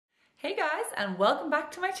Hey guys, and welcome back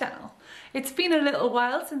to my channel. It's been a little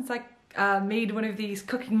while since I made one of these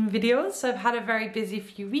cooking videos. I've had a very busy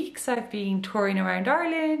few weeks. I've been touring around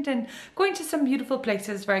Ireland and going to some beautiful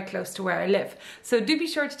places very close to where I live. So do be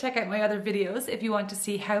sure to check out my other videos if you want to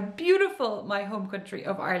see how beautiful my home country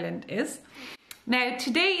of Ireland is. Now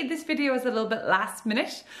today, this video is a little bit last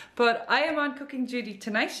minute, but I am on cooking duty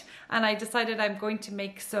tonight and I decided I'm going to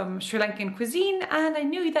make some Sri Lankan cuisine, and I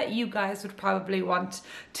knew that you guys would probably want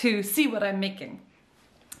to see what I'm making.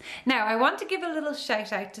 Now, I want to give a little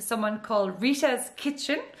shout out to someone called Rita's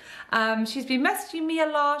Kitchen. She's been messaging me a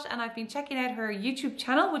lot and I've been checking out her YouTube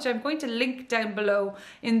channel, which I'm going to link down below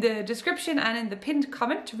in the description and in the pinned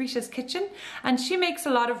comment to Rita's Kitchen. And she makes a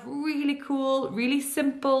lot of really cool, really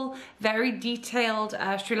simple, very detailed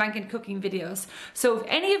Sri Lankan cooking videos. So if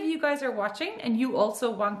any of you guys are watching and you also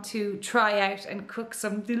want to try out and cook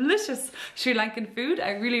some delicious Sri Lankan food,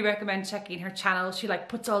 I really recommend checking her channel. She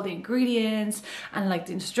puts all the ingredients and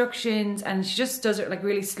the instructions, and she just does it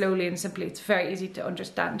really slowly and simply. It's very easy to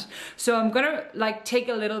understand. So I'm gonna take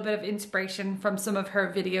a little bit of inspiration from some of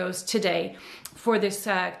her videos today for this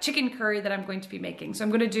chicken curry that I'm going to be making. So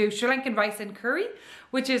I'm gonna do Sri Lankan rice and curry,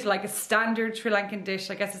 which is a standard Sri Lankan dish.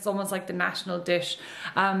 I guess it's almost like the national dish.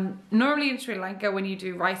 Normally in Sri Lanka, when you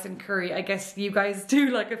do rice and curry, I guess you guys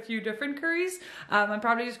do a few different curries. I'm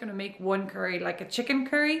probably just gonna make one curry, a chicken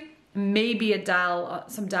curry, maybe a dal,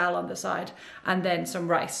 some dal on the side, and then some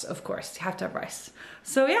rice, of course. You have to have rice.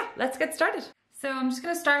 So yeah, let's get started. So I'm just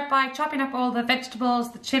gonna start by chopping up all the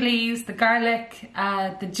vegetables, the chilies, the garlic,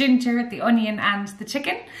 the ginger, the onion, and the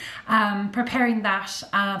chicken. Preparing that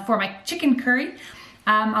for my chicken curry.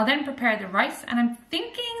 I'll then prepare the rice, and I'm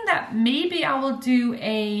thinking that maybe I will do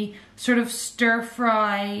a sort of stir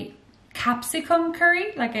fry capsicum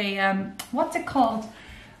curry, like a, what's it called?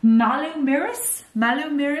 Malu miris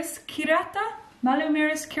kirata.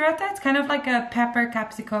 It's kind of like a pepper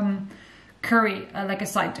capsicum curry, like a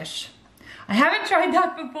side dish. I haven't tried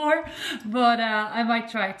that before, but I might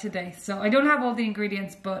try it today. So I don't have all the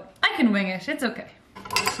ingredients, but I can wing it. It's okay.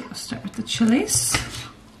 So I'll start with the chilies.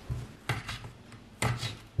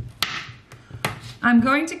 I'm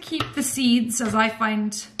going to keep the seeds, as I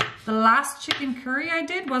find the last chicken curry I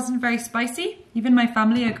did wasn't very spicy. Even my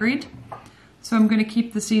family agreed. So I'm going to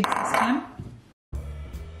keep the seeds this time.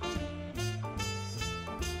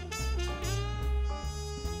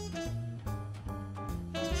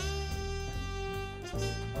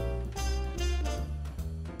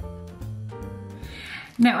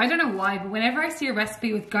 Now, I don't know why, but whenever I see a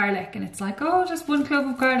recipe with garlic and it's oh, just 1 clove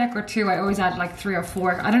of garlic or 2, I always add 3 or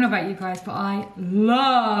 4. I don't know about you guys, but I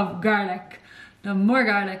love garlic. The more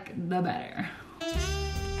garlic, the better.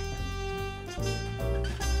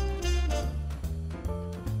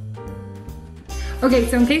 Okay,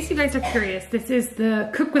 so in case you guys are curious, this is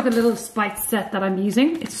the cook with a little spice set that I'm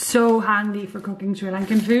using. It's so handy for cooking Sri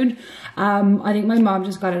Lankan food. I think my mom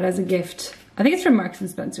just got it as a gift. I think it's from Marks and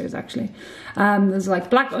Spencer's actually. There's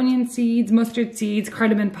black onion seeds, mustard seeds,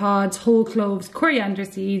 cardamom pods, whole cloves, coriander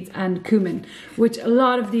seeds, and cumin, which a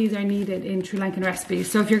lot of these are needed in Sri Lankan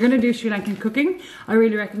recipes. So if you're gonna do Sri Lankan cooking, I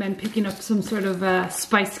really recommend picking up some sort of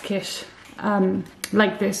spice kit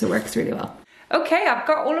like this. It works really well. Okay, I've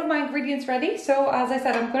got all of my ingredients ready. So as I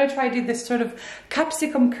said, I'm gonna try to do this sort of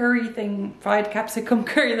capsicum curry thing, fried capsicum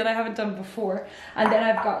curry that I haven't done before. And then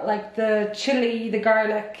I've got the chili, the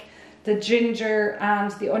garlic, the ginger,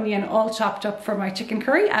 and the onion all chopped up for my chicken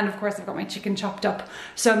curry. And of course I've got my chicken chopped up.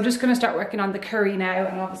 So I'm just gonna start working on the curry now.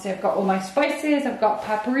 And obviously I've got all my spices. I've got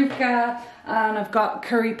paprika, and I've got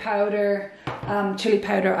curry powder, chili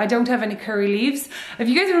powder. I don't have any curry leaves. If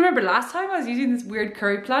you guys remember last time, I was using this weird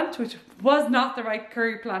curry plant, which was not the right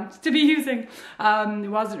curry plant to be using. It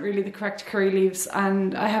wasn't really the correct curry leaves,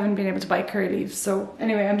 and I haven't been able to buy curry leaves. So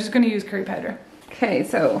anyway, I'm just gonna use curry powder. Okay,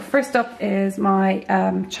 so first up is my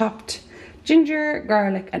chopped ginger,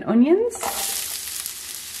 garlic, and onions.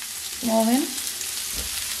 All in.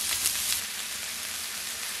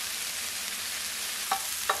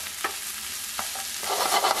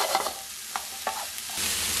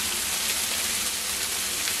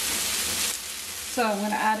 So I'm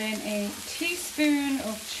going to add in a teaspoon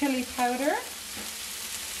of chili powder.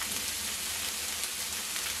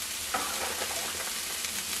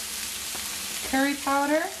 Curry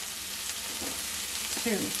powder,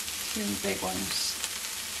 two big ones.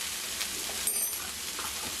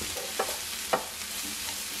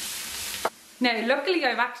 Now, luckily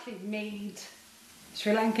I've actually made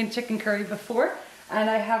Sri Lankan chicken curry before, and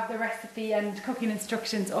I have the recipe and cooking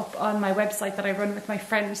instructions up on my website that I run with my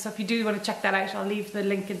friends. So if you do want to check that out, I'll leave the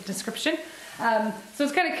link in the description. So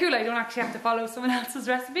it's kind of cool. I don't actually have to follow someone else's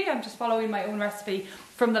recipe. I'm just following my own recipe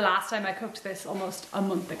from the last time I cooked this almost a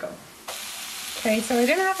month ago. Okay, so I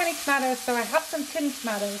didn't have any tomatoes, so I have some tinned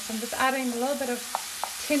tomatoes. So I'm just adding a little bit of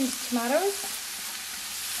tinned tomatoes.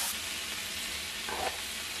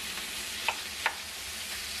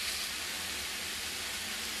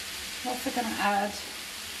 I'm also going to add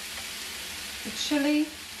the chili,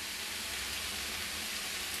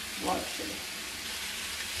 a lot of chili.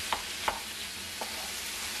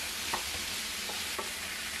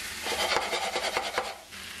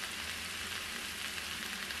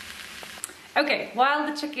 Okay, while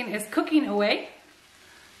the chicken is cooking away,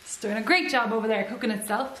 it's doing a great job over there cooking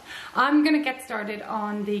itself, I'm gonna get started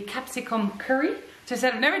on the capsicum curry, which I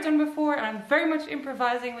said I've never done before, and I'm very much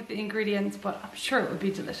improvising with the ingredients, but I'm sure it would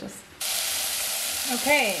be delicious.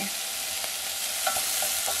 Okay.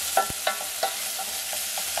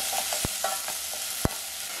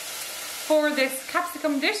 For this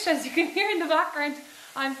capsicum dish, as you can hear in the background,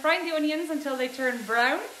 I'm frying the onions until they turn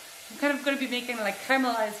brown. I'm kind of going to be making like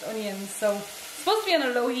caramelized onions, so it's supposed to be on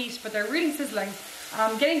a low heat, but they're really sizzling.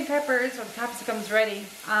 Getting the peppers or the capsicums ready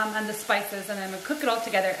and the spices, and then we'll cook it all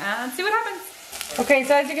together and see what happens. Okay,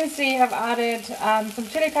 so as you can see, I've added some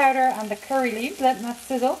chili powder and the curry leaves, letting that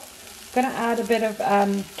sizzle. I'm going to add a bit of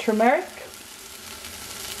turmeric.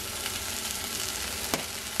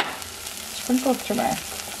 Sprinkle of turmeric.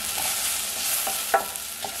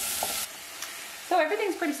 So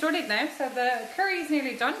everything's pretty sorted now, so the curry is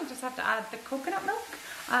nearly done. We just have to add the coconut milk.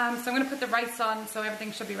 So I'm going to put the rice on, so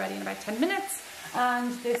everything should be ready in about 10 minutes.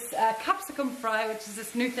 And this capsicum fry, which is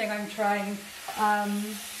this new thing I'm trying. Yeah, I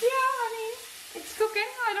mean, it's cooking.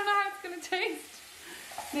 I don't know how it's going to taste.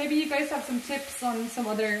 Maybe you guys have some tips on some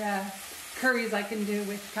other curries I can do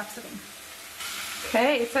with capsicum.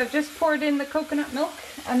 Okay, so I've just poured in the coconut milk.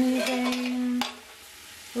 I'm using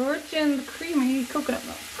virgin creamy coconut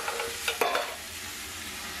milk.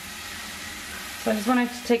 So I just wanted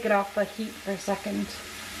to take it off the heat for a second.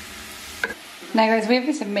 Now guys, we have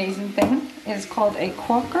this amazing thing. It's called a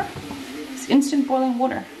quaker. It's instant boiling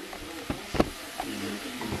water.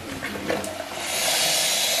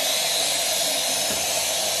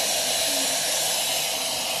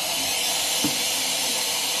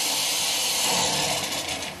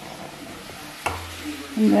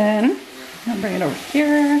 And then I'll bring it over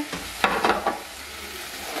here.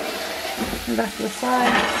 And back to the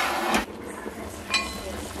side.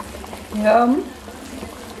 Yum.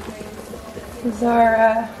 This is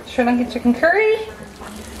our Sri Lankan chicken curry.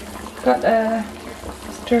 Got a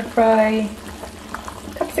stir fry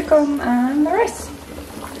capsicum and the rice.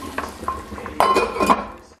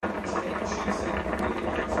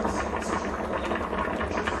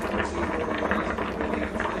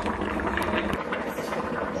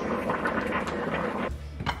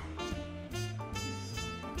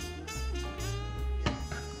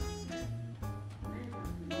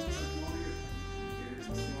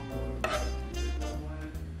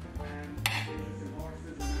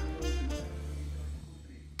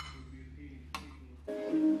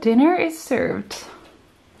 Dinner is served.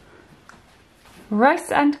 Rice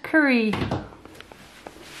and curry.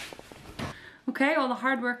 Okay, all the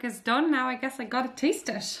hard work is done. Now I guess I gotta taste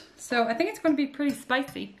it. So I think it's going to be pretty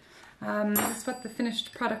spicy. This is what the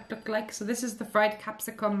finished product looked like. So this is the fried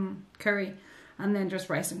capsicum curry, and then just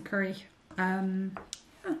rice and curry. Yeah,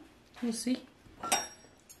 we'll see.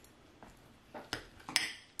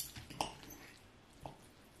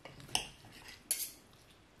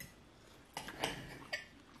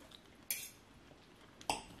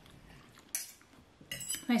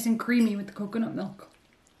 Nice and creamy with the coconut milk.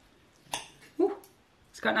 Ooh,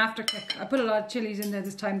 it's got an after kick. I put a lot of chilies in there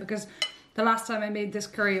this time because the last time I made this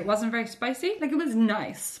curry it wasn't very spicy. Like, it was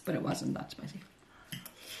nice, but it wasn't that spicy.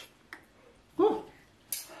 Ooh.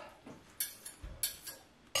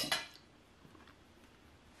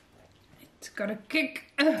 It's got a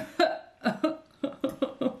kick. What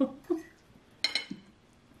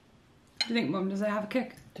do you think, Mum? Does it have a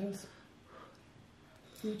kick? It does.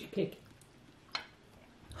 Huge kick.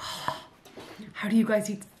 How do you guys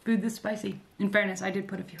eat food this spicy? In fairness, I did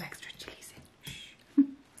put a few extra